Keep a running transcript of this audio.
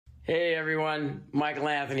Hey everyone, Michael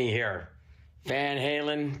Anthony here. Van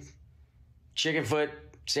Halen, Chickenfoot,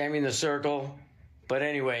 Sammy in the Circle. But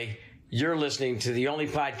anyway, you're listening to the only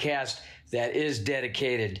podcast that is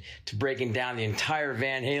dedicated to breaking down the entire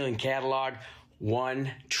Van Halen catalog one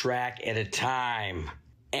track at a time.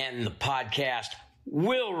 And the podcast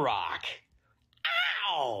will rock.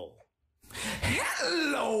 Ow!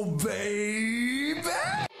 Hello, baby!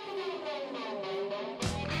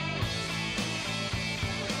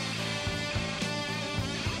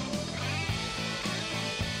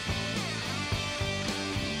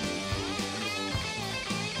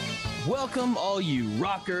 Welcome, all you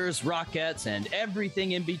rockers, rockettes, and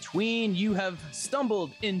everything in between. You have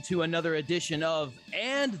stumbled into another edition of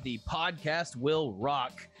And the Podcast Will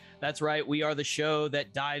Rock. That's right, we are the show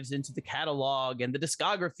that dives into the catalog and the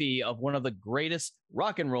discography of one of the greatest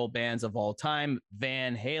rock and roll bands of all time,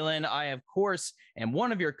 Van Halen. I, of course, am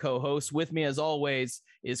one of your co-hosts. With me, as always,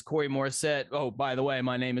 is Corey Morissette. Oh, by the way,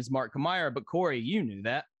 my name is Mark Kamier, but Corey, you knew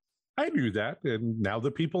that. I knew that, and now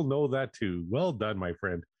the people know that too. Well done, my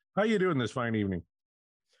friend. How you doing this fine evening?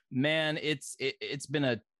 Man, it's been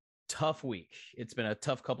a tough week. It's been a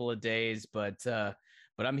tough couple of days, but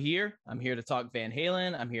I'm here. I'm here to talk Van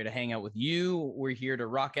Halen. I'm here to hang out with you. We're here to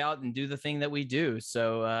rock out and do the thing that we do.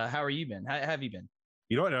 So how are you been? How have you been?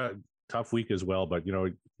 You know what? Tough week as well, but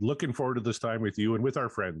looking forward to this time with you and with our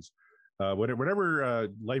friends. Whenever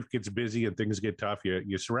life gets busy and things get tough,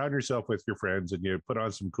 you surround yourself with your friends and you put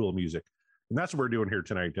on some cool music, and that's what we're doing here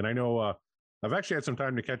tonight. And I know I've actually had some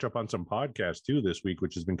time to catch up on some podcasts too this week,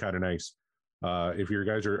 which has been kind of nice. If you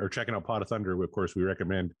guys are checking out Pot of Thunder, of course, we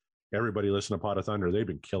recommend everybody listen to Pot of Thunder. They've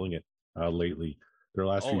been killing it lately. Their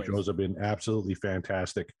last few shows have been absolutely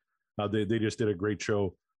fantastic. They just did a great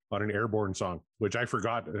show on an Airborne song, which I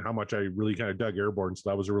forgot how much I really kind of dug Airborne.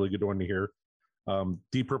 So that was a really good one to hear.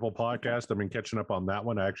 Deep Purple podcast, I've been catching up on that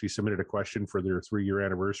one. I actually submitted a question for their 3-year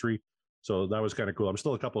anniversary. So that was kind of cool. I'm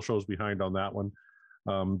still a couple shows behind on that one.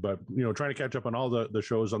 But trying to catch up on all the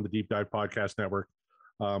shows on the Deep Dive Podcast Network.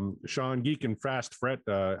 Sean Geek and Fast Fret,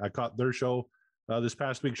 I caught their show this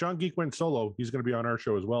past week. Sean Geek went solo. He's going to be on our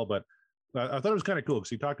show as well. But I thought it was kind of cool because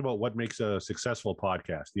he talked about what makes a successful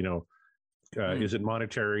podcast. Is it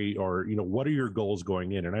monetary, or what are your goals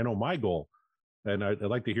going in? And I know my goal, and I'd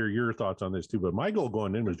like to hear your thoughts on this too. But my goal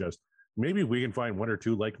going in was just maybe we can find one or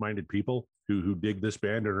two like-minded people who dig this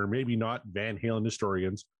band and are maybe not Van Halen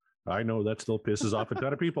historians. I know that still pisses off a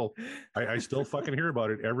ton of people. I still fucking hear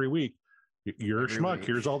about it every week. You're a schmuck.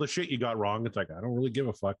 Here's all the shit you got wrong. It's like, I don't really give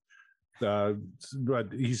a fuck.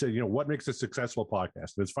 But he said, what makes a successful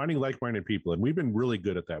podcast? And it's finding like-minded people. And we've been really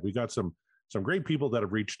good at that. We got some great people that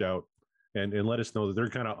have reached out and let us know that they're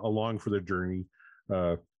kind of along for the journey.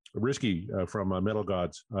 Risky from Metal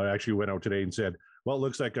Gods actually went out today and said, well, it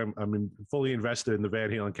looks like I'm fully invested in the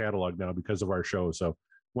Van Halen catalog now because of our show. So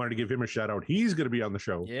wanted to give him a shout out. He's going to be on the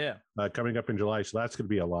show coming up in July. So that's going to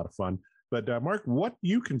be a lot of fun. But Mark, what do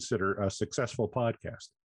you consider a successful podcast?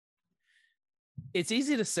 It's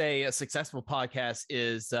easy to say a successful podcast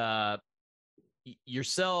is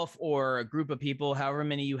yourself or a group of people, however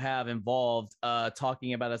many you have involved,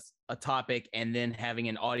 talking about a topic and then having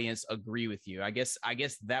an audience agree with you. I guess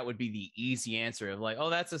that would be the easy answer of like, oh,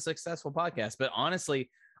 that's a successful podcast. But honestly,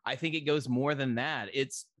 I think it goes more than that.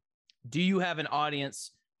 It's, do you have an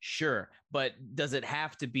audience? Sure. But does it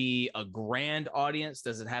have to be a grand audience?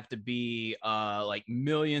 Does it have to be like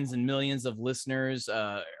millions and millions of listeners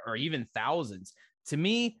or even thousands? To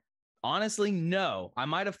me, honestly, no. I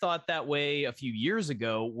might have thought that way a few years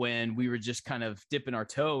ago when we were just kind of dipping our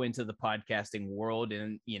toe into the podcasting world.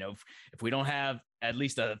 And, if we don't have at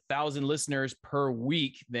least 1,000 listeners per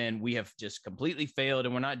week, then we have just completely failed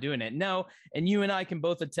and we're not doing it. No. And you and I can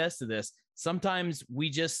both attest to this. Sometimes we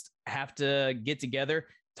just have to get together,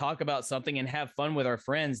 talk about something and have fun with our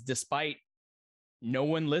friends, despite no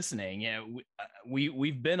one listening.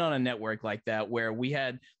 We've been on a network like that where we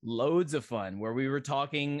had loads of fun, where we were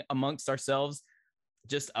talking amongst ourselves,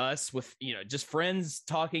 just us with, just friends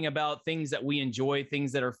talking about things that we enjoy,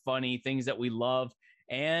 things that are funny, things that we love.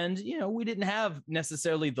 And, we didn't have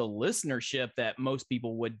necessarily the listenership that most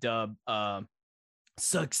people would dub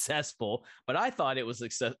successful, but I thought it was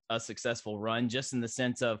a successful run just in the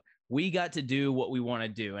sense of we got to do what we want to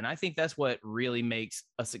do. And I think that's what really makes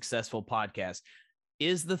a successful podcast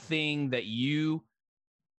is the thing that you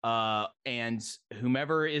and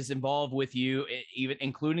whomever is involved with you, even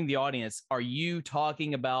including the audience, are you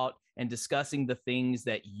talking about and discussing the things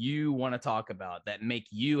that you want to talk about, that make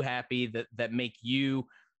you happy, that make you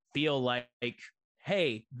feel like,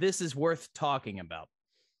 hey, this is worth talking about.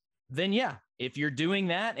 Then yeah, if you're doing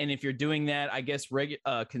that, and if you're doing that, I guess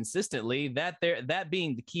consistently, that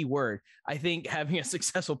being the key word, I think having a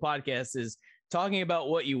successful podcast is talking about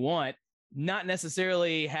what you want, not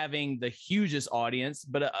necessarily having the hugest audience,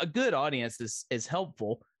 but a good audience is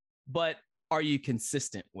helpful. But are you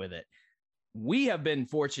consistent with it? We have been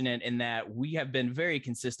fortunate in that we have been very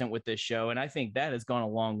consistent with this show, and I think that has gone a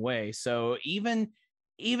long way. So even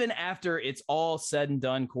after it's all said and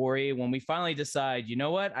done, Corey, when we finally decide, you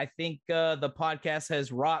know what, I think the podcast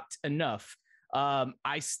has rocked enough,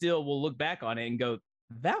 I still will look back on it and go,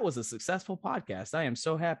 that was a successful podcast. I am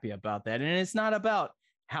so happy about that. And it's not about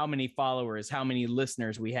how many followers, how many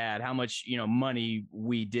listeners we had, how much, money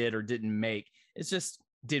we did or didn't make. It's just,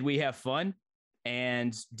 did we have fun?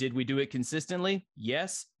 And did we do it consistently?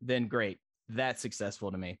 Yes, then great. That's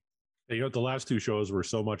successful to me. The last two shows were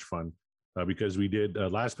so much fun because we did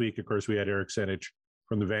last week, of course, we had Eric Senich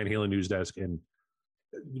from the Van Halen News Desk, and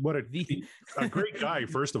what a great guy,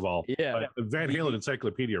 first of all. Yeah. Van Halen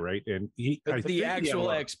Encyclopedia, right? And the actual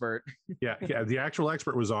expert. Yeah. The actual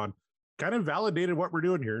expert was on, kind of validated what we're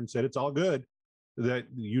doing here and said it's all good, that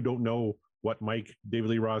you don't know what Mike David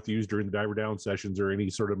Lee Roth used during the Diver Down sessions or any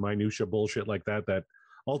sort of minutia bullshit like that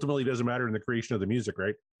ultimately doesn't matter in the creation of the music,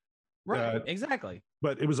 right? Right, exactly.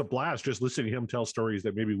 But it was a blast just listening to him tell stories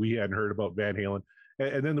that maybe we hadn't heard about Van Halen.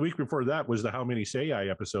 And then the week before that was the How Many Say I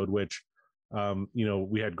episode, which,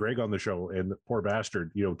 we had Greg on the show, and the poor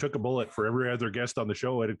bastard, took a bullet for every other guest on the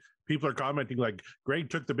show. And people are commenting like, Greg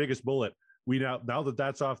took the biggest bullet. We now that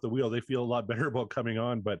that's off the wheel, they feel a lot better about coming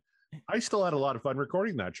on. But I still had a lot of fun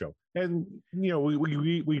recording that show. And,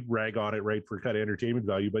 we rag on it, right, for kind of entertainment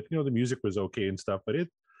value. But, the music was okay and stuff. But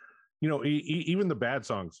even the bad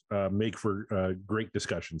songs make for great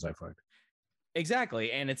discussions, I find.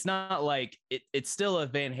 Exactly. And it's not like it's still a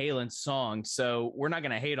Van Halen song, so we're not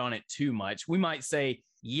going to hate on it too much. We might say,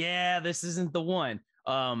 yeah, this isn't the one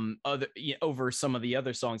over some of the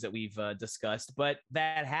other songs that we've discussed, but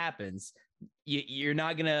that happens. You're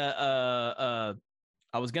not going to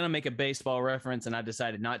I was going to make a baseball reference and I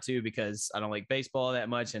decided not to because I don't like baseball that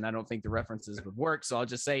much and I don't think the references would work. So I'll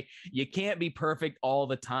just say you can't be perfect all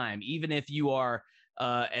the time, even if you are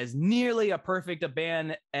as nearly a perfect a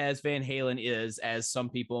band as Van Halen is, as some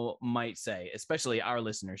people might say, especially our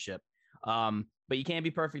listenership. But you can't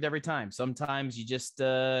be perfect every time. Sometimes you just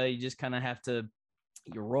kind of have to,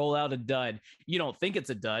 you roll out a dud. You don't think it's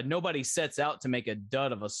a dud. Nobody sets out to make a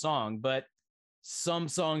dud of a song, but some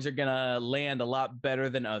songs are going to land a lot better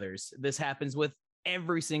than others. This happens with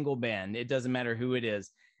every single band. It doesn't matter who it is.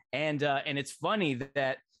 And it's funny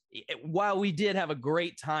that while we did have a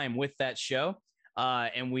great time with that show,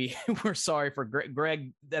 and we were sorry for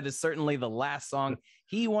Greg, that is certainly the last song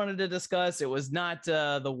he wanted to discuss. It was not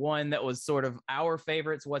the one that was sort of our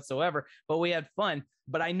favorites whatsoever, but we had fun.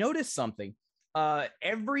 But I noticed something.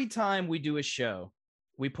 Every time we do a show,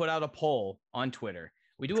 we put out a poll on Twitter.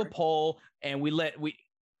 We do a poll and we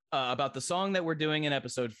about the song that we're doing in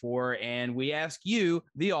episode 4. And we ask you,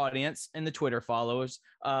 the audience and the Twitter followers,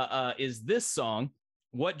 is this song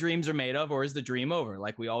What Dreams Are Made Of, or is the dream over?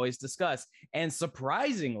 Like we always discuss. And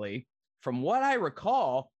surprisingly, from what I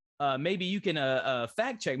recall, maybe you can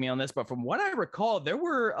fact check me on this, but from what I recall, there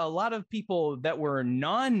were a lot of people that were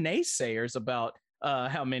non-naysayers about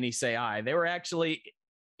How Many Say I. They were actually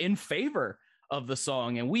in favor of the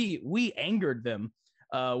song, and we angered them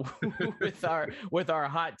with our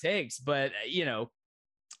hot takes. But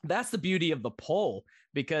that's the beauty of the poll,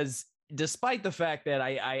 because despite the fact that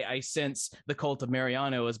I sense the Cult of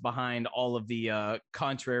Mariano is behind all of the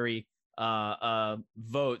contrary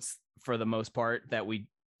votes for the most part that we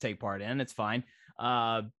take part in, it's fine.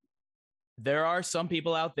 There are some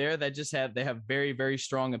people out there that just have very, very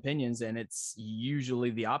strong opinions, and it's usually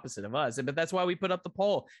the opposite of us. But that's why we put up the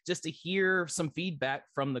poll, just to hear some feedback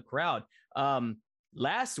from the crowd.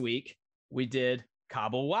 Last week we did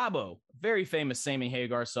Cabo Wabo, very famous Sammy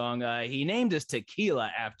Hagar song. He named his tequila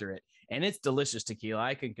after it, and it's delicious tequila,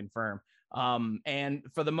 I can confirm. And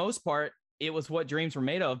for the most part, it was What Dreams Were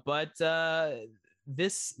Made Of. But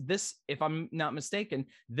this, if I'm not mistaken,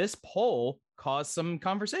 this poll caused some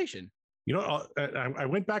conversation. I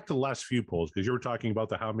went back to the last few polls because you were talking about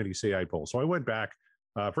the How Many Say I poll. So I went back.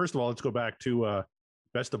 First of all, let's go back to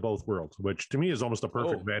Best of Both Worlds, which to me is almost a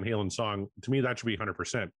perfect Van Halen song. To me, that should be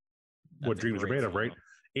 100%. What Dreams Are Made Of, right?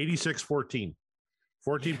 86-14.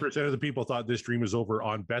 14% of the people thought this dream is over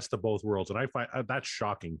on Best of Both Worlds. And I find that's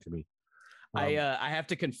shocking to me. I have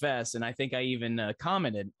to confess, and I think I even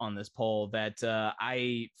commented on this poll that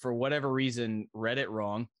I, for whatever reason, read it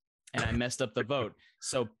wrong and I messed up the vote.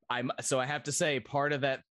 So I have to say part of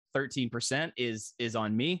that 13% is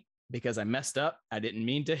on me, because I messed up. I didn't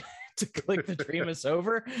mean to click the Dream Is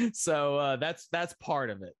Over. So that's part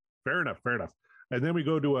of it. Fair enough. And then we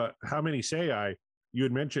go to how many say I? You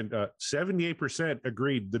had mentioned 78%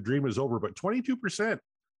 agreed the dream is over, but 22%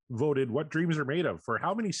 voted what dreams are made of. For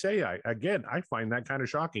how many say I? Again, I find that kind of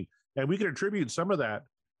shocking. And we can attribute some of that,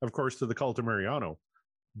 of course, to the cult of Mariano.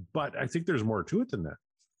 But I think there's more to it than that.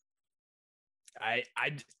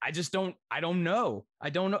 I just don't know. I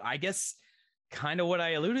don't know. I guess kind of what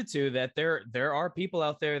I alluded to, that there are people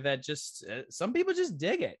out there that just some people just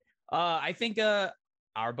dig it. I think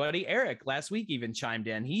our buddy Eric last week even chimed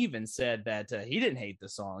in. He even said that he didn't hate the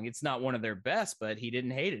song. It's not one of their best, but he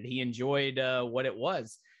didn't hate it. He enjoyed what it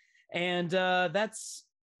was. And that's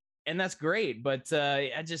great. But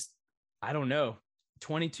I don't know.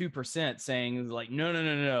 22% saying like,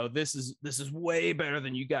 no. This is way better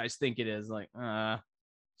than you guys think it is. Like,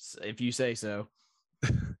 if you say so.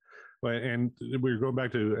 And we're going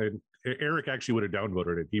back to Eric actually would have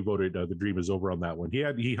downvoted it. He voted The Dream Is Over on that one.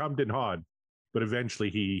 He hummed and hawed, but eventually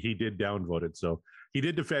he did downvote it. So he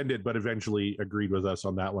did defend it, but eventually agreed with us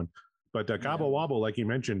on that one. But Cabo Wabo, like you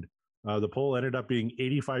mentioned, the poll ended up being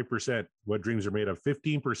 85% what dreams are made of,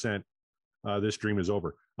 15% this dream is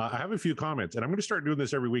over. I have a few comments, and I'm going to start doing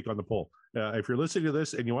this every week on the poll. If you're listening to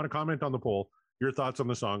this and you want to comment on the poll, your thoughts on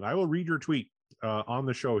the song, I will read your tweet on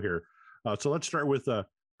the show here. So let's start with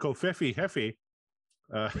Kofefi Hefe,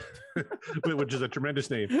 which is a tremendous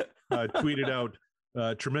name, tweeted out,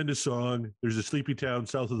 tremendous song. There's a sleepy town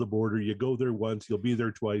south of the border. You go there once, you'll be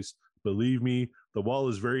there twice. Believe me, the wall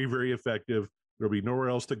is very, very effective. There'll be nowhere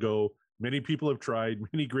else to go. Many people have tried,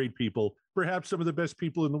 many great people, perhaps some of the best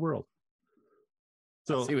people in the world.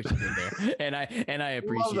 So I see what you did there. And I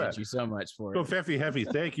appreciate you so much for it. Kofefi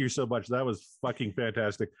Hefe, thank you so much. That was fucking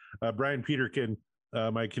fantastic. Brian Peterkin,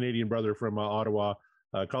 my Canadian brother from Ottawa,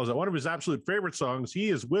 calls it one of his absolute favorite songs. He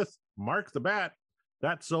is with Mark the Bat.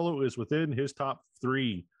 That solo is within his top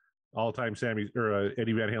 3 all-time Eddie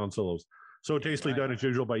Van Halen solos. So tastefully done as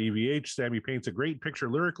usual by EVH. Sammy paints a great picture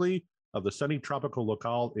lyrically of the sunny tropical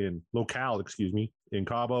locale in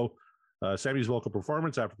Cabo. Sammy's vocal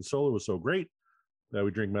performance after the solo was so great. We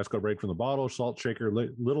drink mezcal right from the bottle, salt shaker,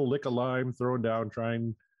 little lick of lime thrown down,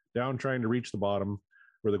 trying to reach the bottom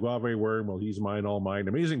where the guave worm. Well, he's mine, all mine.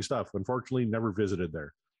 Amazing stuff. Unfortunately, never visited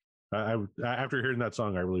there. After hearing that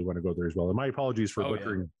song, I really want to go there as well. And my apologies for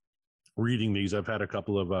butchering reading these. I've had a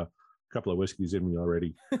couple of whiskeys in me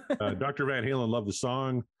already. Dr. Van Halen loved the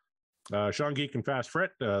song. Sean Geek and Fast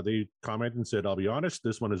Fret, they commented and said, I'll be honest,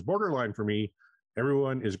 this one is borderline for me.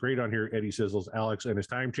 Everyone is great on here. Eddie Sizzles, Alex, and his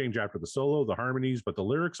time change after the solo, the harmonies, but the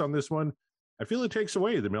lyrics on this one, I feel it takes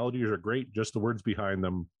away. The melodies are great, just the words behind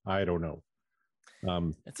them, I don't know.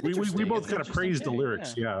 We both kind of praised the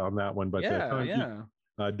lyrics, on that one, but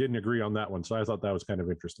didn't agree on that one. So I thought that was kind of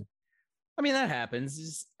interesting. I mean, that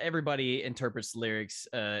happens. Everybody interprets lyrics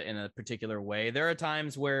in a particular way. There are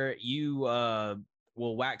times where you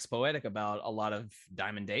will wax poetic about a lot of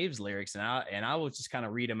Diamond Dave's lyrics, and I will just kind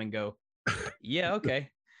of read them and go, yeah,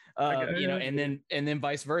 okay. And then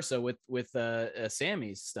vice versa with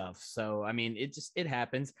Sammy's stuff. So I mean, it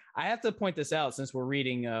happens. I have to point this out since we're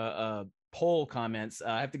reading poll comments.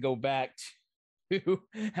 I have to go back to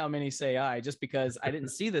how many say I, just because I didn't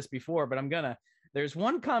see this before, but I'm gonna. There's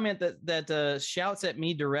one comment that shouts at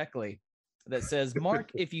me directly that says,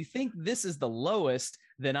 Mark, if you think this is the lowest,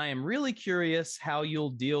 then I am really curious how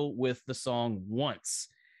you'll deal with the song Once.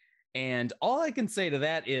 And all I can say to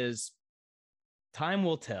that is time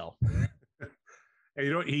will tell.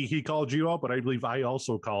 And he called you out, but I believe I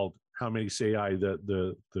also called how many say I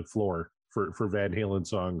the floor for Van Halen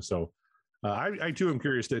songs. So I too am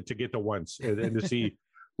curious to get to Once and to see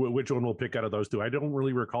which one we'll pick out of those two. I don't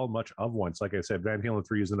really recall much of Once. Like I said, Van Halen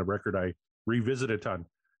 3 isn't a record I revisit a ton.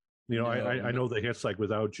 I know the hits like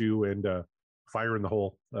Without You and Fire in the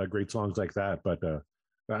Hole, great songs like that. But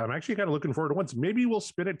I'm actually kind of looking forward to Once. Maybe we'll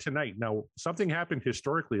spin it tonight. Now, something happened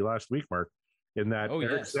historically last week, Mark, in that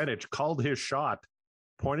Eric Senich called his shot,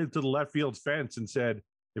 pointed to the left field fence and said,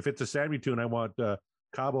 if it's a Sammy tune, I want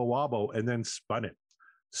Cabo Wabo, and then spun it.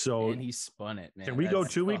 So and he spun it, man. Can we go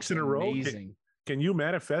 2 weeks in a row? Amazing. Can you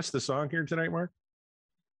manifest the song here tonight, Mark?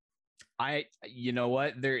 You know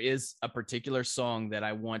what? There is a particular song that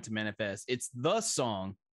I want to manifest. It's the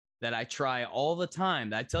song that I try all the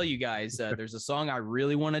time. I tell you guys, there's a song I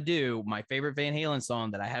really want to do, my favorite Van Halen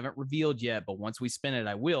song that I haven't revealed yet, but once we spin it,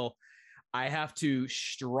 I will. I have to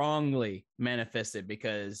strongly manifest it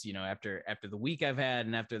because, after the week I've had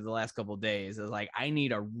and after the last couple of days, it's like, I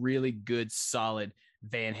need a really good, solid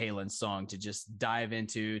Van Halen song to just dive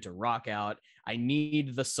into, to rock out. I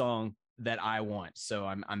need the song that I want. So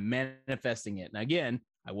I'm manifesting it. And again,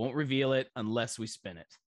 I won't reveal it unless we spin it.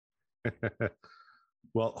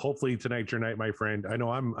 Well, hopefully tonight's your night, my friend. I know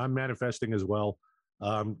I'm manifesting as well.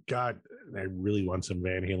 God, I really want some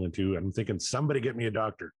Van Halen too. I'm thinking somebody get me a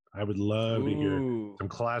doctor. I would love to hear some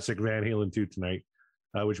classic Van Halen too tonight,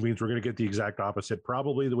 which means we're going to get the exact opposite,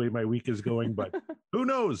 probably the way my week is going. But who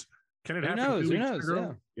knows? Can it happen? Who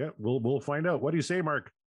knows? Yeah, we'll find out. What do you say,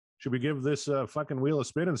 Mark? Should we give this fucking wheel a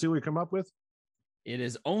spin and see what we come up with? It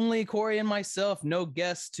is only Corey and myself, no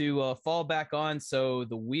guests to fall back on, so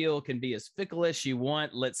the wheel can be as fickle as she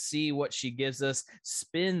want. Let's see what she gives us.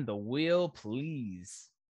 Spin the wheel, please.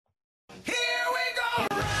 Here we go.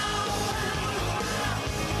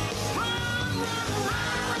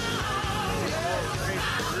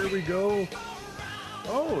 Here we go.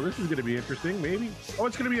 Oh, this is going to be interesting, maybe. Oh,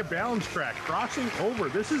 it's going to be a Balance track, Crossing Over.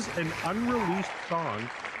 This is an unreleased song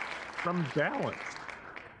from Balance.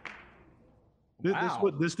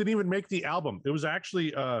 Wow. This didn't even make the album. It was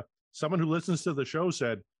actually someone who listens to the show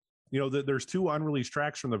said, you know, that there's 2 unreleased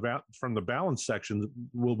tracks from the Balance section.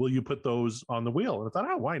 Will you put those on the wheel? And I thought,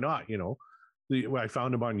 oh, why not? You know, I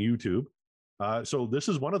found them on YouTube. So this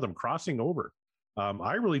is one of them, Crossing Over.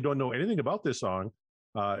 I really don't know anything about this song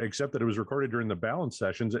except that it was recorded during the Balance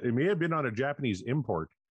sessions. It may have been on a Japanese import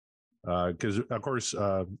because, of course,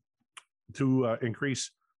 to increase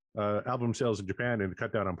album sales in Japan and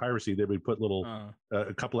cut down on piracy, they would put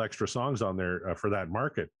a couple extra songs on there for that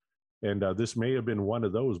market. And this may have been one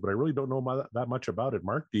of those, but I really don't know that much about it.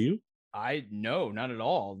 Mark, do you? No, not at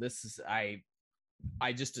all. This is I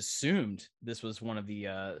just assumed this was one of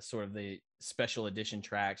the sort of the special edition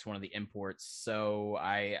tracks, one of the imports. So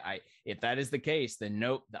I if that is the case, then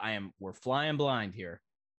nope, we're flying blind here.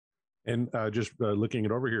 And just looking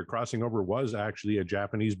it over here, Crossing Over was actually a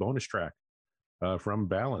Japanese bonus track from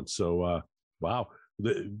Balance. So wow,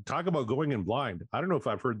 talk about going in blind. I don't know if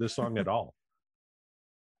I've heard this song at all.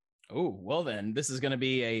 Oh, well then this is going to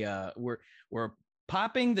be we're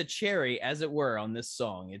popping the cherry, as it were, on this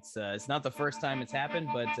song. It's not the first time it's happened,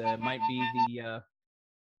 but it might be the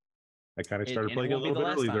I kind of started playing a little bit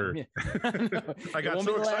early there. Yeah. I got it won't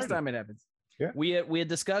so be the excited. last time it happens. Yeah. We had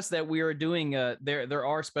discussed that we are doing there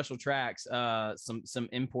are special tracks, some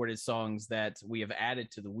imported songs that we have added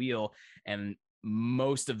to the wheel, and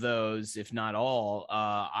most of those, if not all,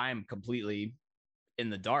 I'm completely in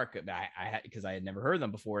the dark because I had never heard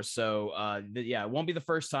them before. So yeah, it won't be the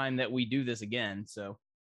first time that we do this again. So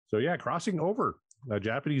yeah, Crossing Over, a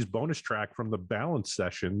Japanese bonus track from the Balance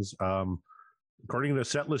sessions. According to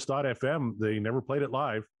setlist.fm, they never played it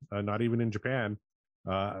live, not even in Japan.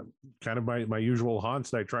 Kind of my usual haunts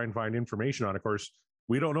that I try and find information on. Of course,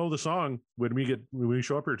 we don't know the song when we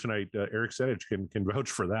show up here tonight. Eric Sedich can vouch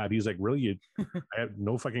for that. He's like, really? I have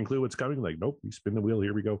no fucking clue what's coming. Like, nope, you spin the wheel.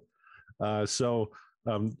 Here we go. So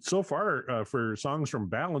far for songs from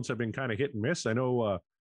Balance have been kind of hit and miss. I know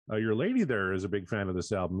your lady there is a big fan of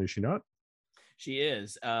this album, is she not? she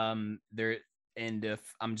is. And if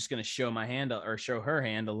I'm just going to show my hand or show her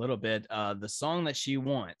hand a little bit, the song that she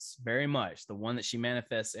wants very much, the one that she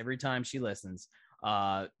manifests every time she listens,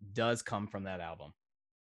 does come from that album.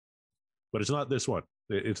 But it's not this one.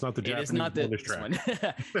 It's not the Japanese bonus track. One.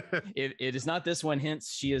 It is not this one.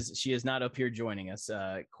 Hence, she is not up here joining us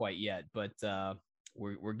quite yet. But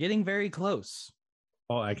we're getting very close.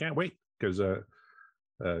 Oh, I can't wait because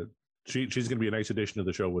she's going to be a nice addition to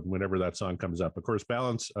the show whenever that song comes up. Of course,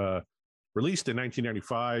 Balance released in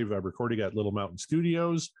 1995, recording at Little Mountain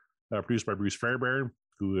Studios, produced by Bruce Fairbairn,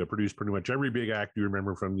 who produced pretty much every big act you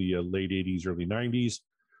remember from the late 80s, early 90s.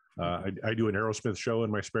 I do an Aerosmith show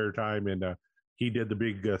in my spare time, and he did the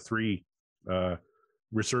big 3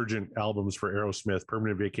 resurgent albums for Aerosmith: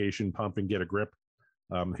 Permanent Vacation, Pump, and Get a Grip.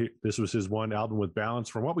 This was his one album with Balance.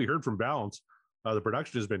 From what we heard from Balance, the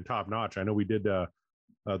production has been top notch. I know we did the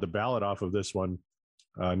ballad off of this one,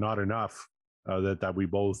 Not Enough, that we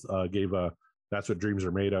both gave That's What Dreams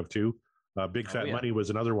Are Made Of too. Big Fat Money was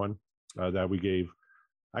another one that we gave.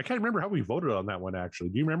 I can't remember how we voted on that one, actually.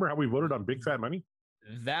 Do you remember how we voted on Big Fat Money?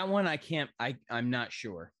 That one I'm not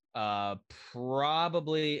sure.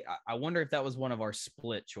 Probably I wonder if that was one of our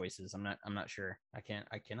split choices. I'm not sure. I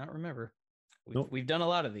cannot remember. We've done a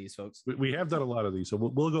lot of these, folks. We have done a lot of these, so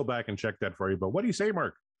we'll go back and check that for you. But what do you say,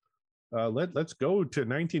 Mark? Let's go to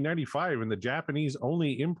 1995 and the Japanese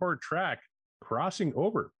only import track, Crossing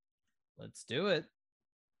Over. Let's do it.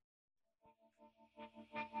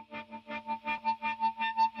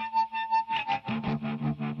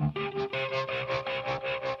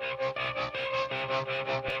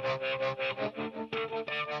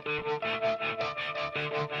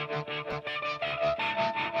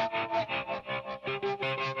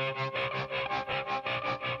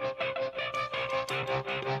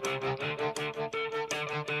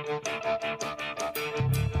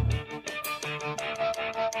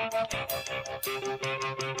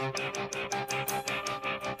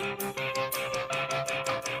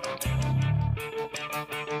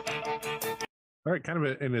 kind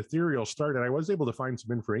of an ethereal start, and I was able to find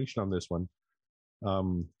some information on this one.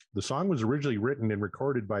 The song was originally written and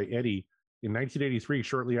recorded by Eddie in 1983,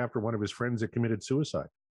 shortly after one of his friends had committed suicide.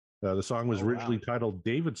 The song was originally titled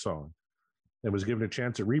David's Song and was given a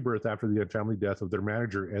chance at rebirth after the untimely death of their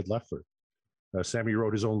manager, Ed Leffler. Sammy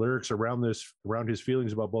wrote his own lyrics around his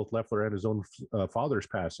feelings about both Leffler and his own father's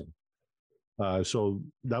passing. So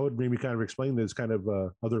that would maybe kind of explain this kind of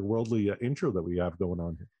otherworldly intro that we have going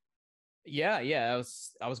on here. Yeah.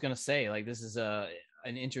 I was gonna say, like, this is an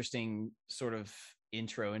interesting sort of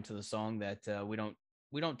intro into the song that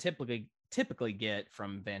we don't typically get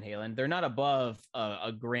from Van Halen. They're not above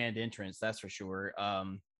a grand entrance, that's for sure.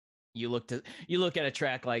 You look at a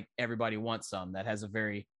track like Everybody Wants Some that has a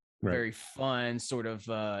very fun sort of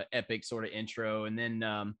epic sort of intro, and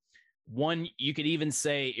then one you could even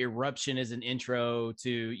say Eruption is an intro to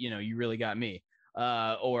You Really Got Me,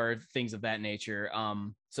 or things of that nature.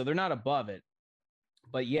 So they're not above it,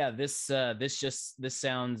 but yeah, this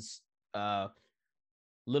sounds a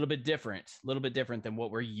little bit different than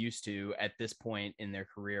what we're used to at this point in their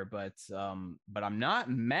career. But I'm not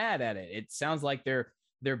mad at it. It sounds like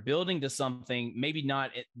they're building to something, maybe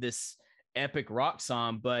not this epic rock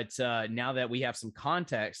song, but now that we have some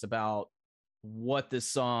context about what this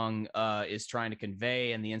song is trying to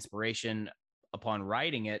convey and the inspiration upon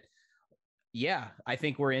writing it, yeah, I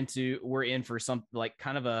think we're in for some like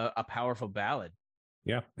kind of a powerful ballad.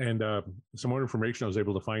 Yeah, and some more information I was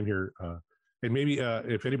able to find here, and maybe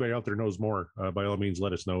if anybody out there knows more, by all means,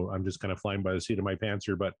 let us know. I'm just kind of flying by the seat of my pants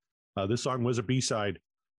here, but this song was a B-side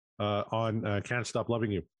on Can't Stop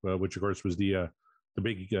Loving You, which of course was the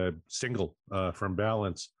big single from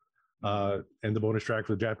Balance, and the bonus track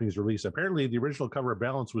for the Japanese release. Apparently, the original cover of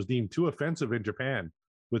Balance was deemed too offensive in Japan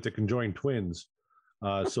with the conjoined twins.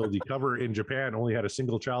 So the cover in Japan only had a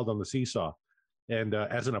single child on the seesaw. And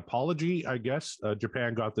as an apology, I guess,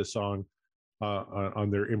 Japan got this song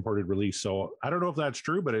on their imported release. So I don't know if that's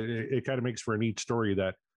true, but it kind of makes for a neat story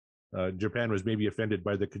that Japan was maybe offended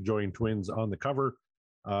by the conjoined twins on the cover.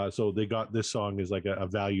 So they got this song as like a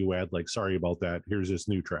value add, like, sorry about that. Here's this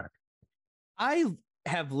new track. I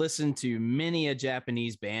have listened to many a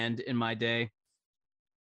Japanese band in my day.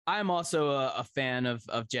 I'm also a fan of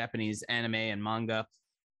Japanese anime and manga.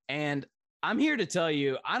 And I'm here to tell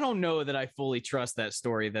you, I don't know that I fully trust that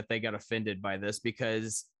story that they got offended by this,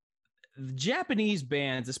 because Japanese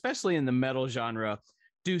bands, especially in the metal genre,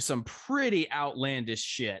 do some pretty outlandish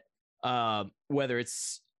shit, whether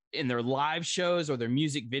it's in their live shows or their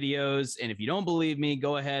music videos. And if you don't believe me,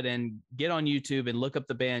 go ahead and get on YouTube and look up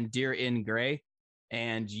the band Dear in Gray.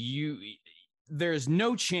 And there's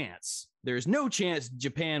no chance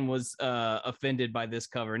Japan was offended by this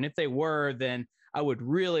cover. And if they were, then I would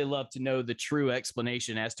really love to know the true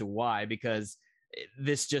explanation as to why, because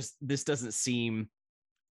this doesn't seem,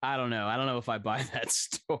 I don't know if I buy that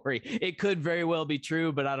story. It could very well be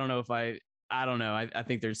true, but I don't know if I don't know. I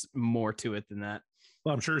think there's more to it than that.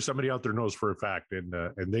 Well, I'm sure somebody out there knows for a fact, and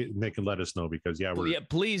they can let us know, because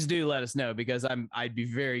please do let us know, because I'd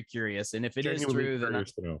be very curious, and if it is true,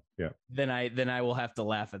 then I will have to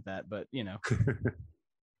laugh at that. But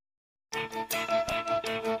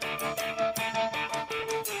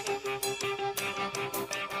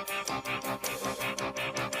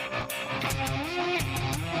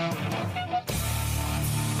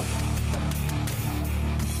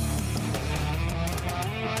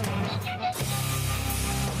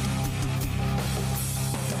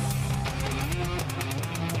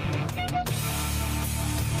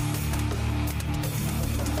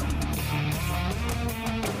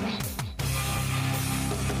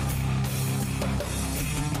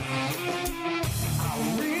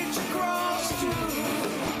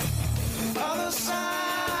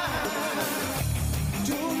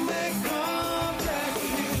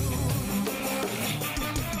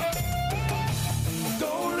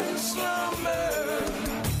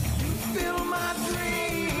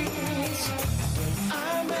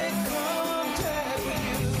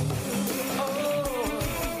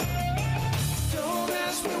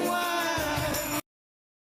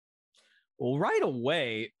Well, right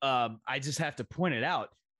away, I just have to point it out.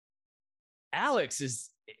 Alex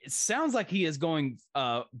it sounds like he is going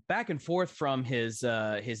back and forth from his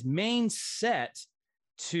main set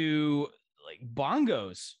to like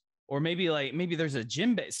bongos, or maybe there's a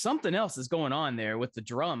djembe. Something else is going on there with the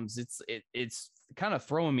drums. It's kind of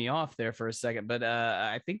throwing me off there for a second, but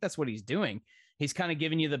I think that's what he's doing. He's kind of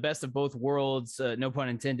giving you the best of both worlds, no pun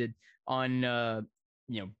intended, on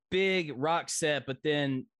big rock set, but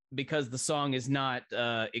then because the song is not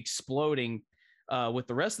exploding with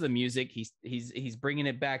the rest of the music, he's bringing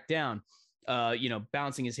it back down.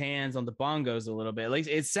 bouncing his hands on the bongos a little bit. At least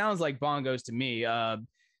it sounds like bongos to me. Are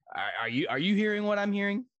you hearing what I'm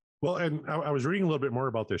hearing? Well, and I was reading a little bit more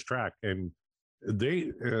about this track, and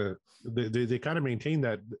they kind of maintain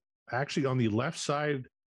that actually on the left side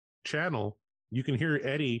channel, you can hear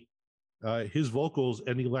Eddie, his vocals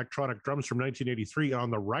and the electronic drums from 1983.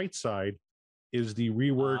 On the right side is the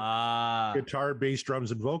reworked guitar, bass,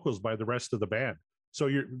 drums, and vocals by the rest of the band. So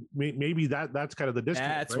maybe that's kind of the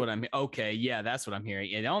disconnect. That's right? what I'm. Okay, yeah, that's what I'm hearing.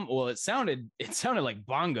 It sounded like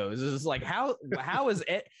bongos. It's like how is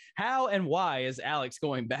it? How and why is Alex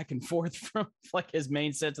going back and forth from like his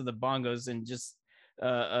main set to the bongos and just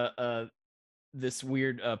this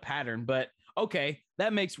weird pattern? But okay,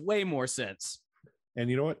 that makes way more sense. And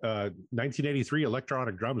you know what? 1983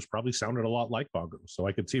 electronic drums probably sounded a lot like bongos, so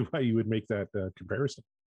I could see why you would make that comparison.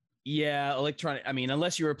 Yeah, electronic. I mean,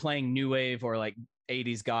 unless you were playing new wave or like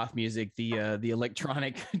 80s goth music, the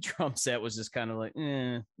electronic drum set was just kind of like,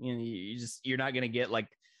 you're not gonna get like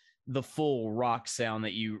the full rock sound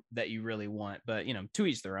that you really want. But to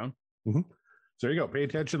each their own. Mm-hmm. So there you go. Pay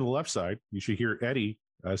attention to the left side. You should hear Eddie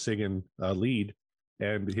singing lead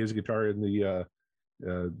and his guitar in the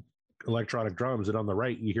electronic drums, and on the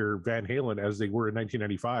right you hear Van Halen as they were in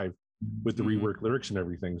 1995 with the reworked lyrics and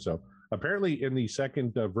everything. So apparently in the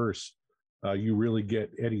second verse, you really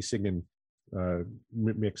get Eddie singing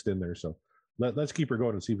mixed in there. So let's keep her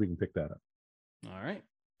going and see if we can pick that up. All right.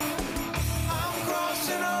 I'm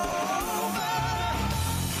crossing over.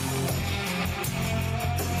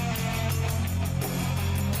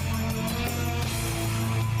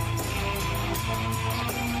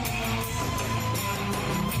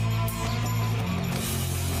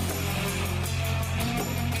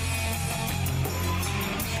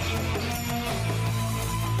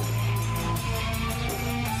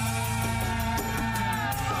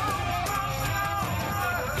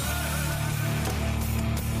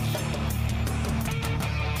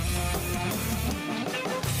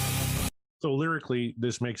 So lyrically,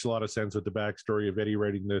 this makes a lot of sense with the backstory of Eddie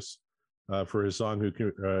writing this for his song,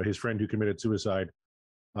 his friend who committed suicide,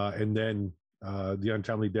 and then the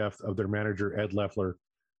untimely death of their manager, Ed Leffler,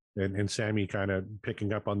 and Sammy kind of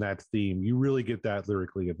picking up on that theme. You really get that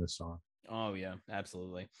lyrically in this song. Oh yeah,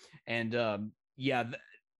 absolutely. And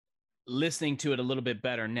listening to it a little bit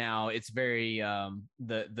better now, it's very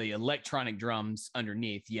the electronic drums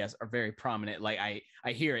underneath, yes, are very prominent. Like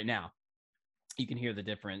I hear it now. You can hear the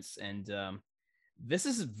difference. And this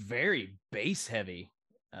is very bass heavy.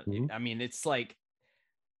 I mean, it's like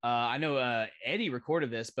I know Eddie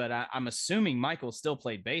recorded this, but I'm assuming Michael still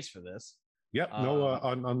played bass for this. Yep. No,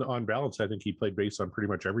 on balance, I think he played bass on pretty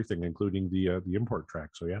much everything, including the import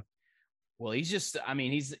track. So yeah. Well, he's just, I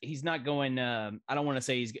mean, he's not going, I don't want to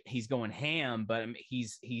say he's going ham, but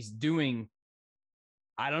he's doing,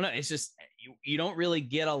 I don't know. It's just, you don't really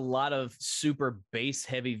get a lot of super bass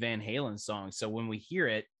heavy Van Halen songs. So when we hear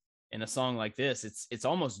it in a song like this, it's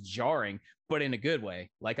almost jarring, but in a good way.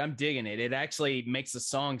 Like I'm digging it. It actually makes the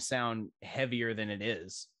song sound heavier than it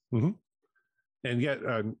is. Mm-hmm. And yet,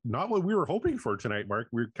 not what we were hoping for tonight, Mark.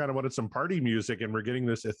 We kind of wanted some party music, and we're getting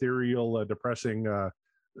this ethereal, depressing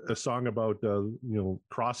a song about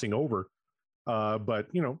crossing over. But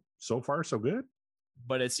so far so good.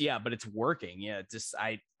 But it's working. Yeah, just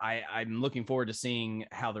I'm looking forward to seeing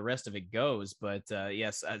how the rest of it goes. But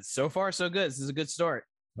yes, so far so good. This is a good start.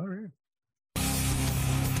 All right.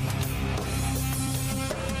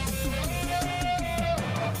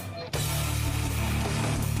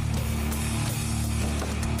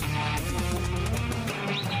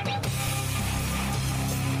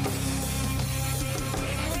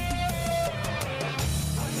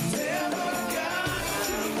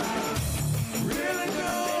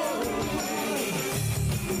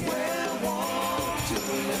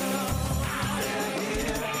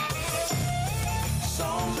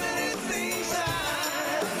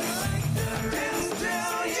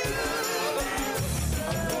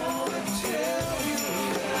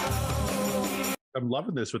 I'm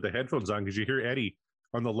loving this with the headphones on because you hear Eddie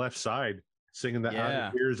on the left side singing the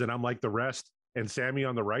out of ears, and I'm like the rest, and Sammy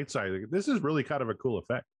on the right side. This is really kind of a cool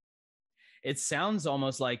effect. It sounds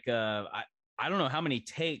almost like I don't know how many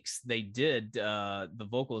takes they did the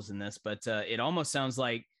vocals in this, but it almost sounds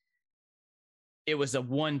like it was a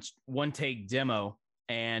one take demo,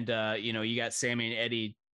 and you got Sammy and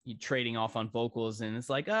Eddie trading off on vocals, and it's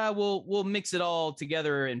like we'll mix it all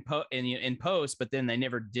together in post, but then they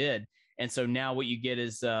never did. And so now what you get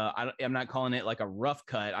is I'm not calling it like a rough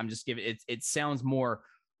cut. I'm just giving it sounds more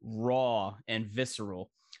raw and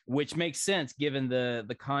visceral, which makes sense given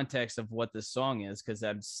the context of what this song is, because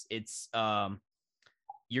it's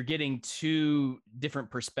you're getting two different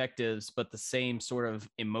perspectives, but the same sort of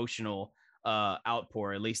emotional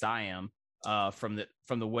outpour. At least I am from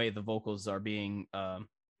the way the vocals are being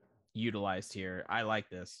utilized here. I like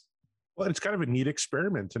this. Well, it's kind of a neat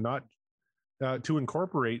experiment to not to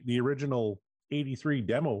incorporate the original 83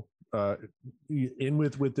 demo in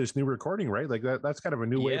with this new recording, right? Like that's kind of a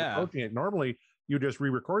new way of approaching it. Normally you just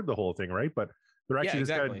re-record the whole thing, right? But they're actually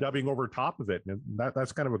just kind of dubbing over top of it, and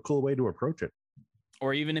that's kind of a cool way to approach it.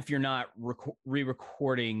 Or even if you're not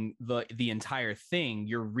re-recording the entire thing,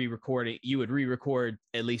 you would re-record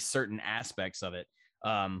at least certain aspects of it,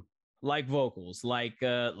 like vocals, like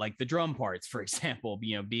the drum parts, for example.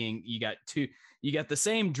 You got the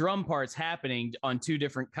same drum parts happening on two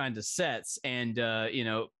different kinds of sets, and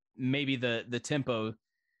maybe the tempo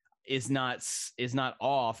is not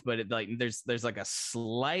off, but there's like a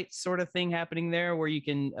slight sort of thing happening there where you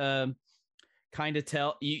can kind of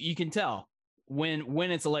tell you can tell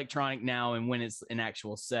when it's electronic now and when it's an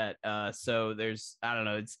actual set. So there's, I don't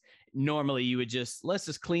know, it's normally you would let's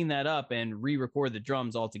just clean that up and re-record the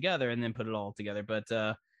drums all together and then put it all together. But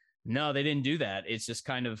no, they didn't do that. It's just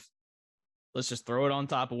kind of, let's just throw it on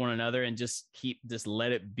top of one another and just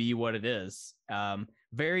let it be what it is.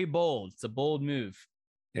 Very bold. It's a bold move.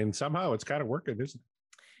 And somehow it's kind of working, isn't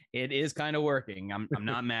it? It is kind of working. I'm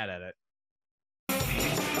not mad at it.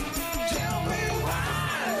 Tell me why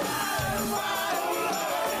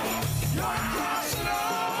you're crossing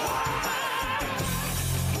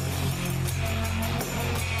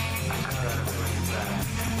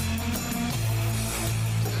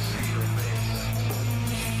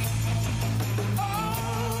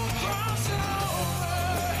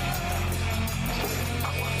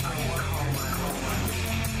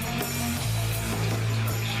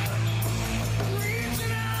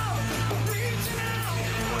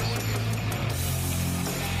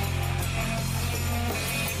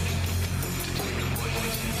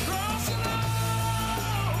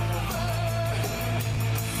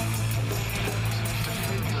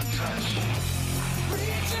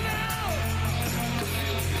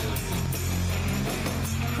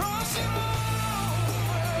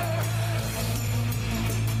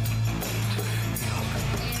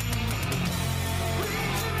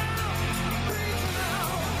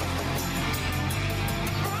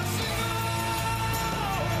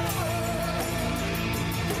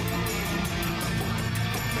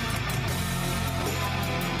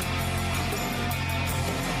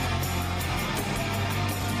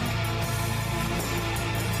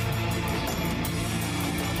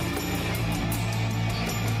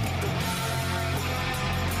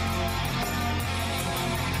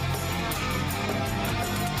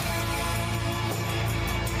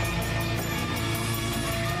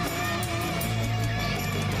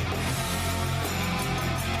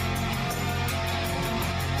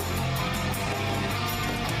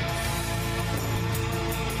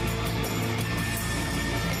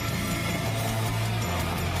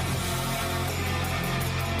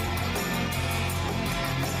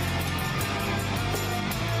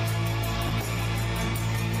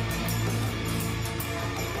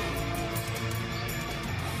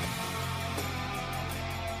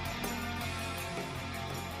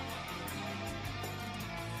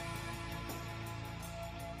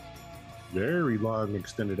Very long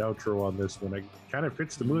extended outro on this one. It kind of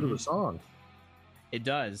fits the mood of the song. It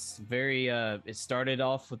does. Very it started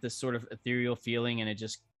off with this sort of ethereal feeling and it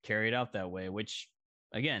just carried out that way, which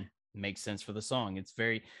again makes sense for the song.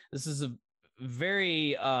 This is a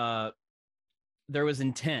very there was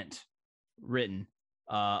intent written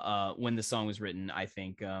when the song was written, I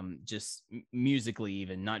think, just musically,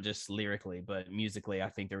 even not just lyrically, but musically. I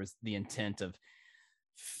think there was the intent of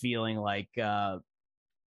feeling like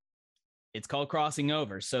it's called Crossing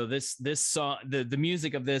Over. So this song, the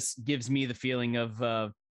music of this gives me the feeling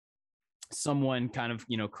of someone kind of,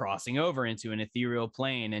 crossing over into an ethereal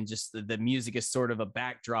plane, and just the music is sort of a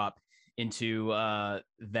backdrop into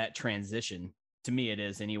that transition. To me, it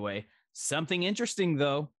is anyway. Something interesting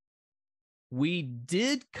though, we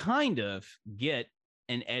did kind of get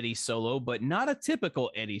an Eddie solo, but not a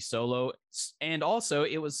typical Eddie solo. And also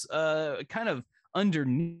it was kind of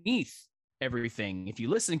underneath everything. If you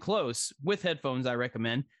listen close with headphones, I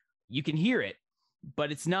recommend, you can hear it,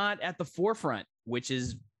 but it's not at the forefront, which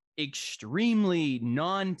is extremely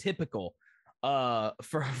non-typical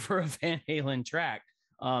for a Van Halen track.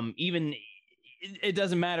 Even it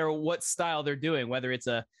doesn't matter what style they're doing, whether it's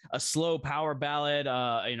a slow power ballad,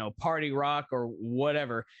 party rock or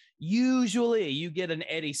whatever. Usually you get an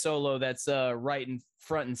Eddie solo that's right in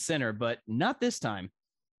front and center, but not this time.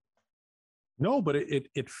 No, but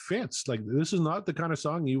it fits. Like, this is not the kind of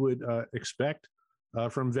song you would expect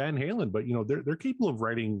from Van Halen. But they're capable of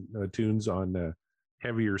writing tunes on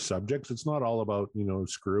heavier subjects. It's not all about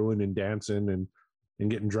screwing and dancing and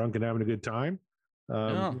getting drunk and having a good time.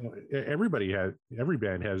 Every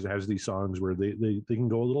band has these songs where they can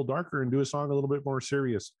go a little darker and do a song a little bit more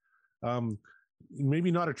serious.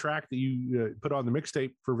 Maybe not a track that you put on the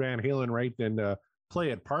mixtape for Van Halen, right? And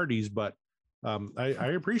play at parties, but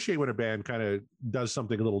I appreciate when a band kind of does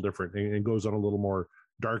something a little different and goes on a little more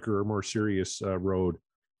darker or more serious road.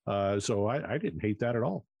 So I didn't hate that at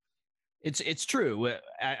all. It's true.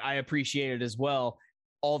 I appreciate it as well.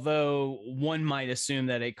 Although one might assume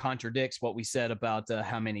that it contradicts what we said about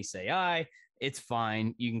How Many Say I. It's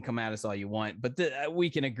fine. You can come at us all you want, but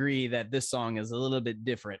we can agree that this song is a little bit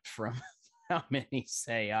different from How Many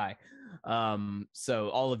Say I. So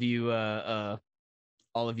all of you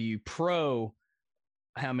pro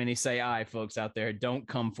How Many Say I folks out there, don't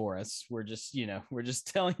come for us. We're just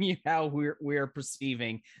telling you how we're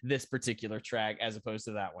perceiving this particular track as opposed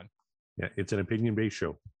to that one. Yeah, it's an opinion-based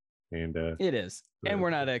show. And it is. And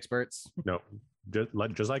we're not experts. No,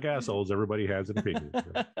 just like assholes, everybody has an opinion.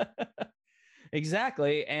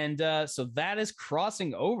 Exactly. And so that is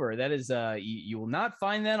Crossing Over. That is you will not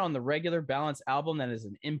find that on the regular Balance album. That is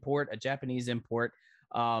an import, a Japanese import.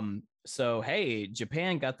 So hey,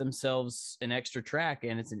 Japan got themselves an extra track,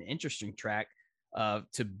 and it's an interesting track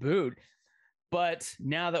to boot. But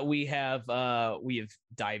now that we have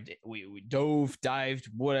dived,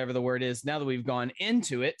 whatever the word is, now that we've gone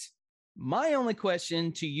into it, my only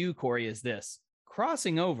question to you, Corey, is this: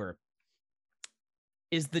 Crossing Over,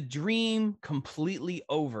 is the dream completely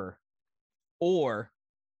over, or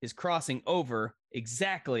is crossing over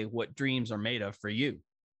exactly what dreams are made of for you?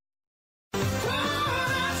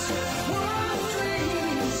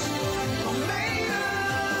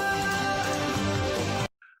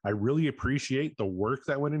 I really appreciate the work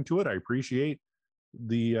that went into it. I appreciate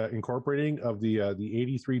the incorporating of the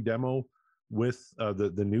 83 demo with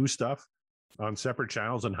the new stuff on separate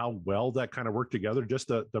channels and how well that kind of worked together. Just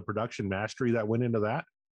the production mastery that went into that.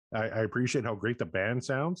 I appreciate how great the band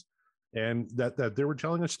sounds, and that they were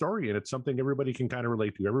telling a story, and it's something everybody can kind of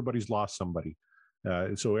relate to. Everybody's lost somebody.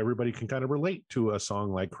 So everybody can kind of relate to a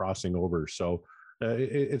song like Crossing Over. So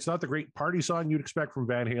it's not the great party song you'd expect from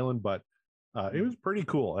Van Halen, but it was pretty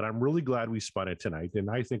cool, and I'm really glad we spun it tonight,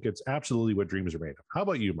 and I think it's absolutely what dreams are made of. How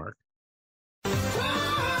about you, Mark?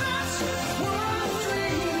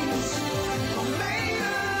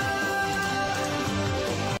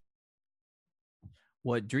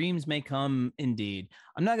 What dreams may come, indeed.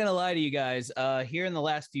 I'm not going to lie to you guys. Here in the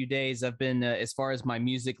last few days, I've been, as far as my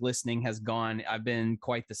music listening has gone, I've been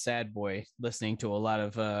quite the sad boy, listening to a lot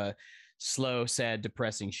of slow, sad,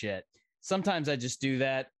 depressing shit. Sometimes I just do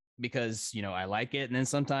that because, I like it. And then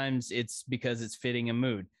sometimes it's because it's fitting a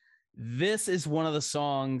mood. This is one of the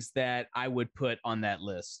songs that I would put on that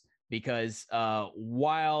list because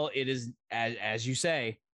while it is, as you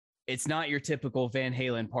say, it's not your typical Van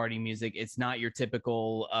Halen party music. It's not your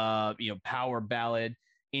typical, power ballad,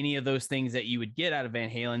 any of those things that you would get out of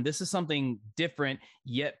Van Halen. This is something different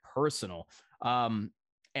yet personal. And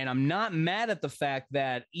I'm not mad at the fact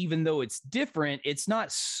that even though it's different, it's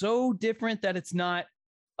not so different that it's not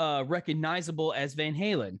recognizable as Van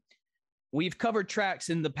Halen. We've covered tracks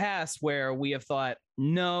in the past where we have thought,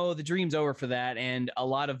 no, the dream's over for that. And a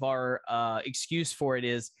lot of our excuse for it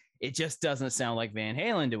is, it just doesn't sound like Van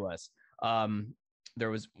Halen to us.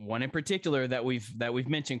 There was one in particular that we've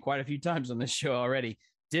mentioned quite a few times on this show already.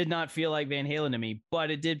 Did not feel like Van Halen to me,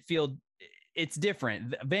 but it did feel it's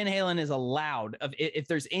different. Van Halen is allowed. If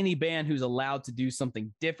there's any band who's allowed to do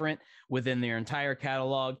something different within their entire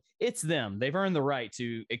catalog, it's them. They've earned the right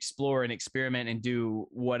to explore and experiment and do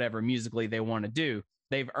whatever musically they want to do.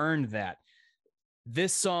 They've earned that.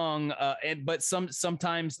 This song, but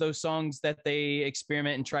sometimes those songs that they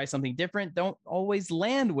experiment and try something different don't always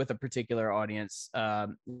land with a particular audience,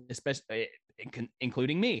 especially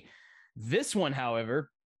including me. This one,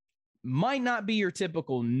 however, might not be your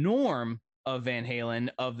typical norm of Van Halen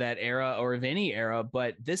of that era or of any era,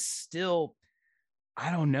 but this still,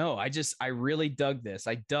 I don't know. I really dug this.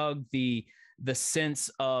 I dug the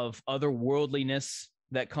sense of otherworldliness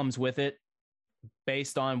that comes with it.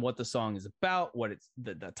 Based on what the song is about, what it's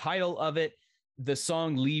the title of it, the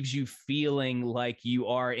song leaves you feeling like you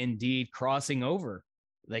are indeed crossing over,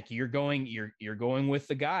 like you're going with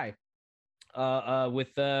the guy,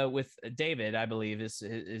 with David, I believe is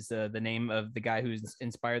the name of the guy who's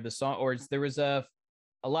inspired the song, or there was a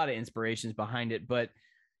lot of inspirations behind it, but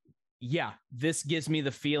yeah, this gives me the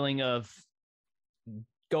feeling of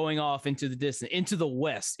going off into the distance, into the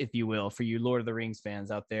West, if you will, for you Lord of the Rings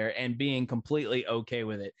fans out there, and being completely okay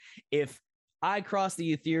with it. If I cross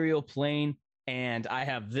the ethereal plane and I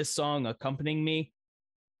have this song accompanying me,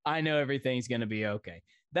 I know everything's going to be okay.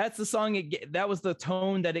 That's the song. That was the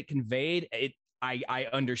tone that it conveyed. I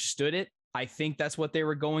understood it. I think that's what they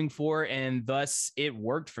were going for, and thus it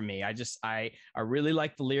worked for me. I really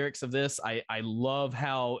like the lyrics of this. I love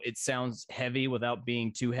how it sounds heavy without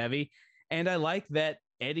being too heavy, and I like that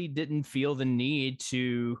Eddie didn't feel the need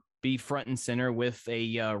to be front and center with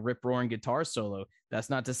a rip-roaring guitar solo. That's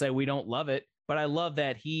not to say we don't love it, but I love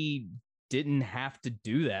that he didn't have to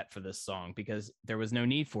do that for this song because there was no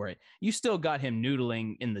need for it. You still got him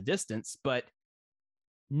noodling in the distance, but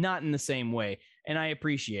not in the same way. And I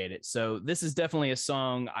appreciate it. So this is definitely a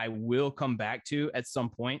song I will come back to at some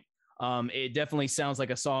point. It definitely sounds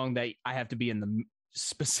like a song that I have to be in the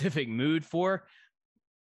specific mood for.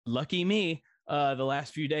 Lucky me, the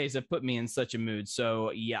last few days have put me in such a mood.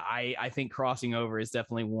 So yeah, I think Crossing Over is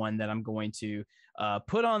definitely one that I'm going to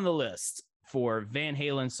put on the list for Van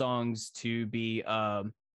Halen songs to be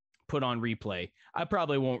put on replay. I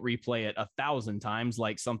probably won't replay it 1,000 times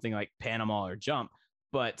like something like Panama or Jump,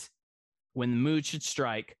 but when the mood should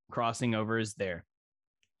strike, Crossing Over is there.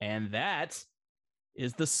 And that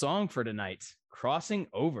is the song for tonight, Crossing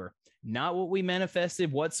Over. Not what we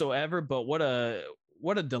manifested whatsoever, but what a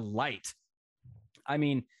delight. I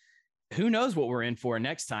mean, who knows what we're in for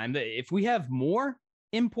next time? If we have more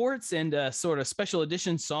imports and sort of special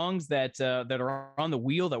edition songs that are on the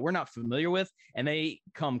wheel that we're not familiar with, and they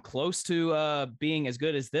come close to being as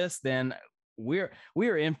good as this, then we're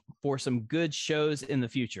in for some good shows in the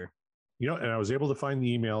future. You know, and I was able to find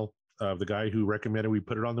the email of the guy who recommended we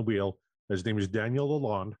put it on the wheel. His name is Daniel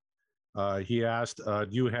Lalonde. He asked, do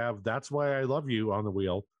you have That's Why I Love You on the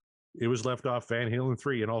wheel? It was left off Van Halen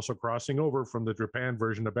 3 and also Crossing Over from the Japan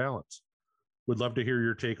version of Balance. Would love to hear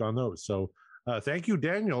your take on those. So thank you,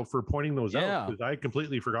 Daniel, for pointing those out, because I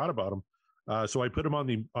completely forgot about them. So I put them on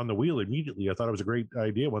the wheel immediately. I thought it was a great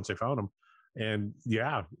idea once I found them. And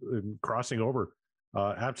yeah, Crossing Over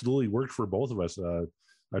absolutely worked for both of us.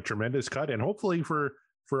 A tremendous cut, and hopefully for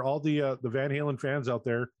all the Van Halen fans out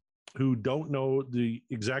there who don't know the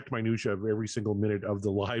exact minutia of every single minute of the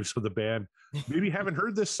lives of the band, maybe haven't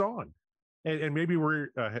heard this song, and maybe we're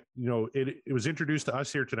it was introduced to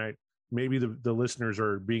us here tonight. Maybe the listeners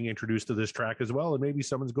are being introduced to this track as well, and maybe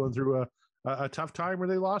someone's going through a tough time where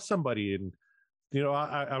they lost somebody. And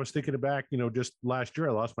I was thinking back, just last year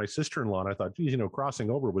I lost my sister-in-law, and I thought, geez, Crossing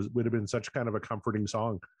Over would have been such kind of a comforting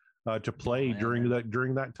song to play during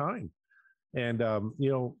that time. And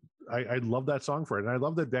I love that song for it, and I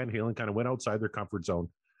love that Van Halen kind of went outside their comfort zone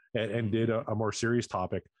and did a more serious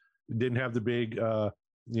topic. Didn't have the big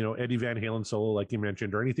Eddie Van Halen solo like you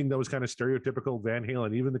mentioned, or anything that was kind of stereotypical Van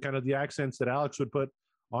Halen. Even the kind of the accents that Alex would put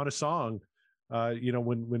on a song,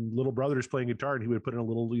 when Little Brother's playing guitar, and he would put in a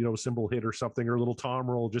little cymbal hit or something, or a little tom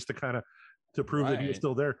roll, just to kind of to prove that he was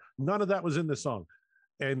still there. None of that was in the song,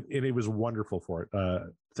 and it was wonderful for it.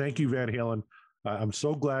 Thank you, Van Halen. I'm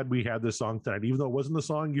so glad we had this song tonight, even though it wasn't the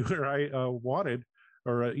song you or I wanted,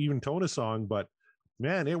 or even tone a song, but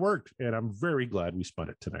man, it worked, and I'm very glad we spun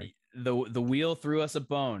it tonight. The wheel threw us a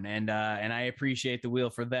bone, and I appreciate the wheel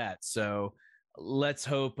for that. So let's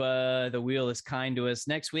hope the wheel is kind to us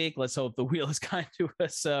next week. Let's hope the wheel is kind to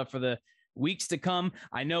us for the weeks to come.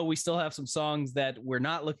 I know we still have some songs that we're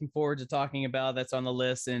not looking forward to talking about that's on the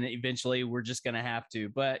list, and eventually we're just going to have to,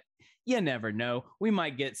 but you never know. We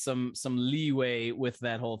might get some leeway with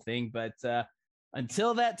that whole thing, but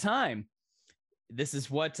until that time, this is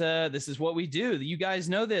what we do. You guys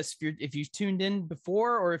know this. If you've tuned in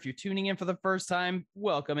before, or if you're tuning in for the first time,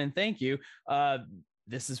 welcome and thank you.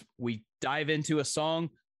 We dive into a song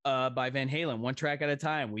by Van Halen, one track at a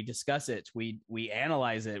time. We discuss it. We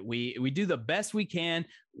analyze it. We do the best we can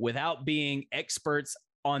without being experts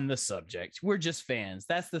on the subject. We're just fans.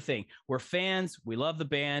 That's the thing. We're fans. We love the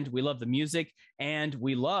band. We love the music, and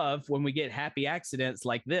we love when we get happy accidents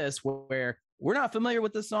like this where we're not familiar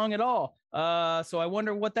with the song at all. So I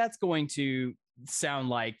wonder what that's going to sound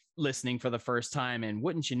like listening for the first time. And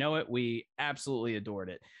wouldn't you know it, we absolutely adored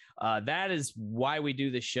it. That is why we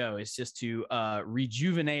do this show. It's just to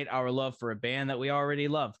rejuvenate our love for a band that we already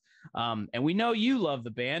love. And we know you love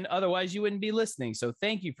the band, otherwise you wouldn't be listening. So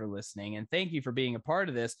thank you for listening, and thank you for being a part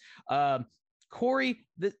of this. Corey,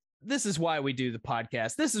 this is why we do the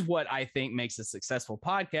podcast. This is what I think makes a successful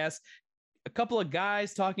podcast. A couple of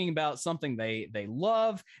guys talking about something they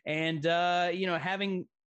love, and having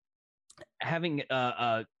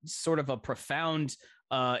a sort of a profound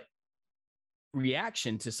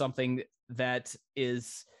reaction to something that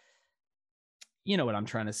is, what I'm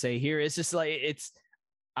trying to say here. It's just like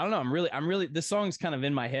I don't know. I'm really, this song's kind of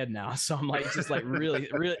in my head now. So I'm like, just like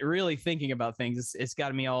really thinking about things. It's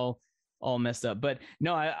got me all messed up, but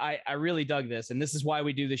no, I really dug this. And this is why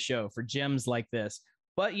we do the show, for gems like this.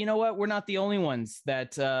 But you know what? We're not the only ones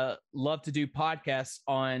that love to do podcasts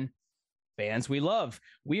on bands we love.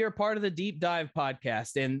 We are part of the Deep Dive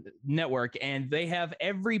podcast and network, and they have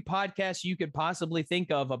every podcast you could possibly think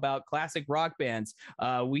of about classic rock bands.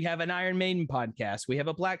 We have an Iron Maiden podcast. We have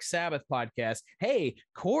a Black Sabbath podcast. Hey,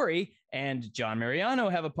 Corey and John Mariano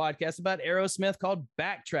have a podcast about Aerosmith called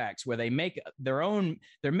Backtracks, where they make their own,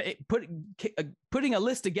 putting a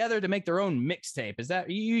list together to make their own mixtape. Is that,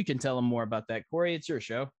 you can tell them more about that, Corey? It's your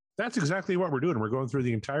show. That's exactly what we're doing. We're going through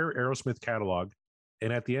the entire Aerosmith catalog.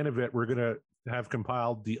 And at the end of it, we're going to have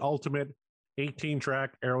compiled the ultimate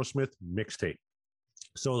 18-track Aerosmith mixtape.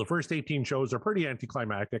 So the first 18 shows are pretty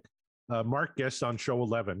anticlimactic. Mark guests on show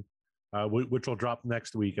 11, which will drop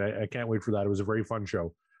next week. I can't wait for that. It was a very fun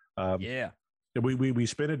show. Yeah. We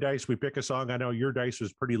spin a dice. We pick a song. I know your dice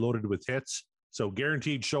was pretty loaded with hits. So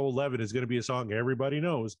guaranteed show 11 is going to be a song everybody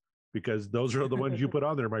knows, because those are the ones you put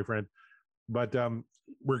on there, my friend. But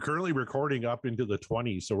we're currently recording up into the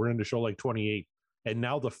 20s. So we're into show like 28. And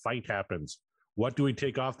now the fight happens. What do we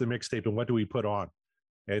take off the mixtape and what do we put on?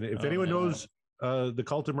 And if anyone knows the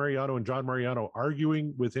cult of Mariano and John Mariano,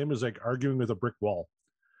 arguing with him is like arguing with a brick wall.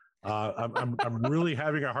 I'm really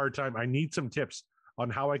having a hard time. I need some tips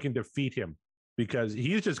on how I can defeat him, because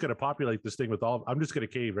he's just going to populate this thing with all. I'm just going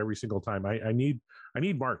to cave every single time. I need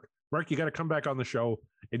Mark. Mark, you got to come back on the show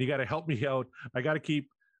and you got to help me out. I got to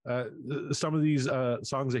keep some of these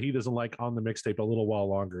songs that he doesn't like on the mixtape a little while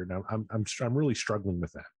longer. Now I'm really struggling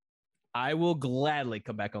with that. I will gladly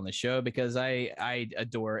come back on the show, because I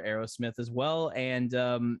adore Aerosmith as well. And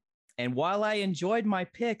while I enjoyed my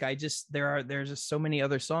pick, there's just so many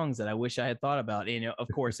other songs that I wish I had thought about, of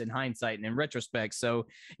course, in hindsight and in retrospect. So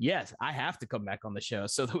yes, I have to come back on the show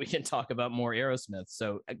so that we can talk about more Aerosmith.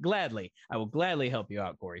 So I will gladly help you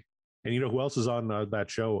out, Corey. And you know who else is on that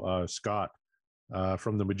show? Scott.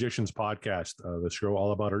 From the Magicians podcast, the show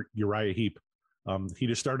all about Uriah Heep. He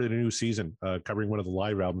just started a new season covering one of the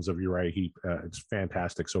live albums of Uriah Heep. It's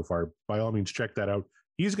fantastic so far. By all means, check that out.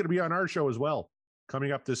 He's going to be on our show as well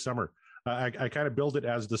coming up this summer. I kind of build it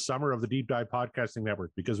as the summer of the Deep Dive Podcasting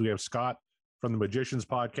Network, because we have Scott from the Magicians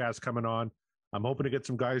podcast coming on. I'm hoping to get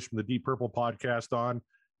some guys from the Deep Purple podcast on.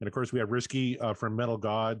 And of course, we have Risky from Metal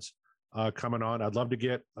Gods coming on. I'd love to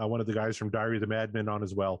get one of the guys from Diary of the Madmen on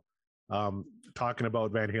as well. Talking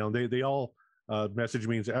about Van Halen. They all message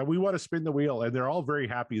me and say, we want to spin the wheel. And they're all very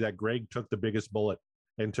happy that Greg took the biggest bullet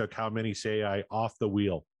and took How Many Say I off the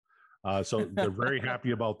wheel. So they're very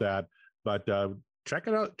happy about that. But check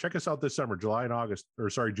it out. Check us out this summer, June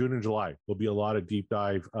and July. Will be a lot of deep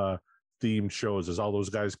dive themed shows as all those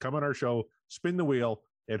guys come on our show, spin the wheel,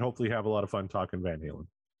 and hopefully have a lot of fun talking Van Halen.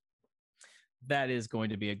 That is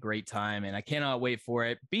going to be a great time, and I cannot wait for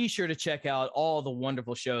it. Be sure to check out all the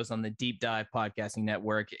wonderful shows on the Deep Dive Podcasting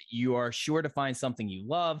Network. You are sure to find something you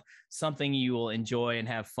love, something you will enjoy and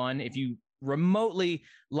have fun. If you remotely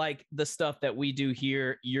like the stuff that we do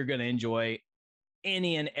here, you're going to enjoy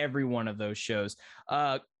any and every one of those shows.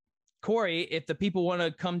 Corey, if the people want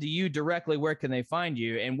to come to you directly, where can they find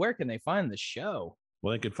you, and where can they find the show?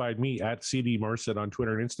 Well, they can find me at CD Morissette on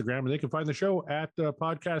Twitter and Instagram, and they can find the show at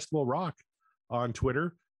Podcast Will Rock on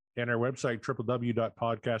Twitter, and our website,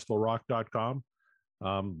 www.podcastwillrock.com.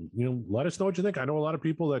 Let us know what you think. I know a lot of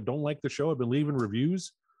people that don't like the show have been leaving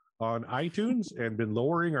reviews on iTunes and been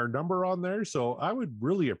lowering our number on there. So I would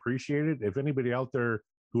really appreciate it if anybody out there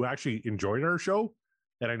who actually enjoyed our show,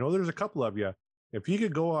 and I know there's a couple of you, if you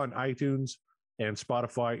could go on iTunes and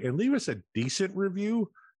Spotify and leave us a decent review,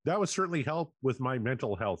 that would certainly help with my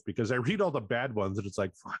mental health, because I read all the bad ones and it's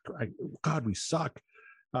like, fuck, God, we suck.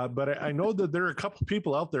 But I know that there are a couple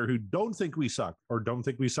people out there who don't think we suck or don't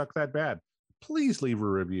think we suck that bad. Please leave a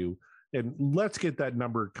review and let's get that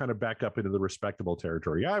number kind of back up into the respectable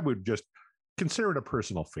territory. I would just consider it a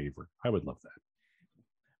personal favor. I would love that.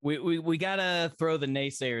 We gotta throw the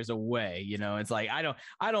naysayers away. It's like, I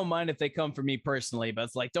don't mind if they come for me personally, but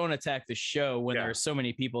it's like, don't attack the show when there are so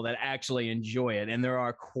many people that actually enjoy it, and there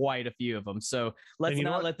are quite a few of them. So let's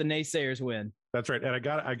not let the naysayers win. That's right. And I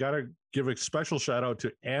gotta give a special shout out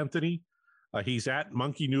to Anthony. He's at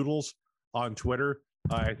Monkey Noodles on Twitter.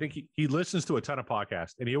 I think he listens to a ton of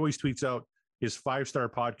podcasts, and he always tweets out his 5-star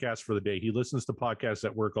podcast for the day. He listens to podcasts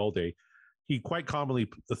at work all day. He quite commonly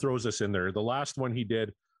throws us in there. The last one he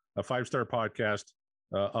did, a 5-star podcast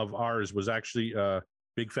of ours, was actually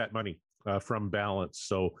Big Fat Money from Balance.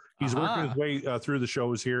 So he's working his way through the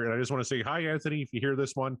shows here. And I just want to say hi, Anthony, if you hear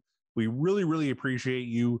this one. We really, really appreciate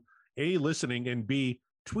you, A, listening, and B,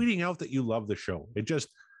 tweeting out that you love the show.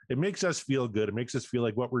 It makes us feel good. It makes us feel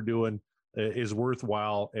like what we're doing is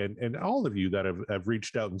worthwhile. And all of you that have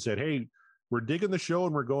reached out and said, hey, we're digging the show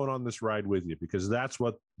and we're going on this ride with you, because that's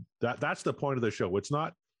the point of the show. It's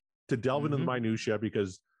not to delve into the minutia,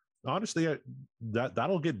 because honestly,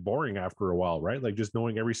 that'll get boring after a while, right? Like just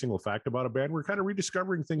knowing every single fact about a band. We're kind of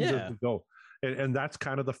rediscovering things as we go. And that's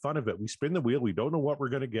kind of the fun of it. We spin the wheel. We don't know what we're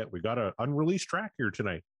going to get. We got an unreleased track here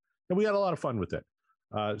tonight, and we had a lot of fun with it.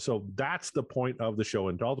 So that's the point of the show.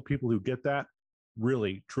 And to all the people who get that,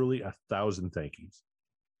 really, truly 1,000 thank yous.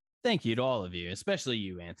 Thank you to all of you, especially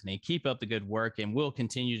you, Anthony. Keep up the good work, and we'll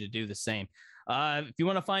continue to do the same. If you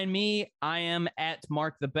want to find me, I am at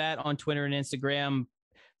Mark the Bat on Twitter and Instagram.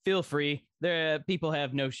 Feel free. People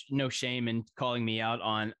have no shame in calling me out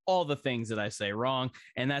on all the things that I say wrong,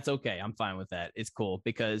 and that's okay. I'm fine with that. It's cool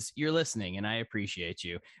because you're listening, and I appreciate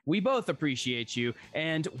you. We both appreciate you,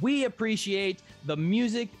 and we appreciate the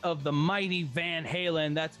music of the mighty Van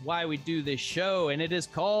Halen. That's why we do this show, and it is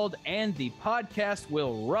called And the Podcast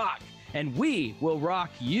Will Rock, and we will rock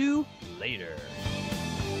you later.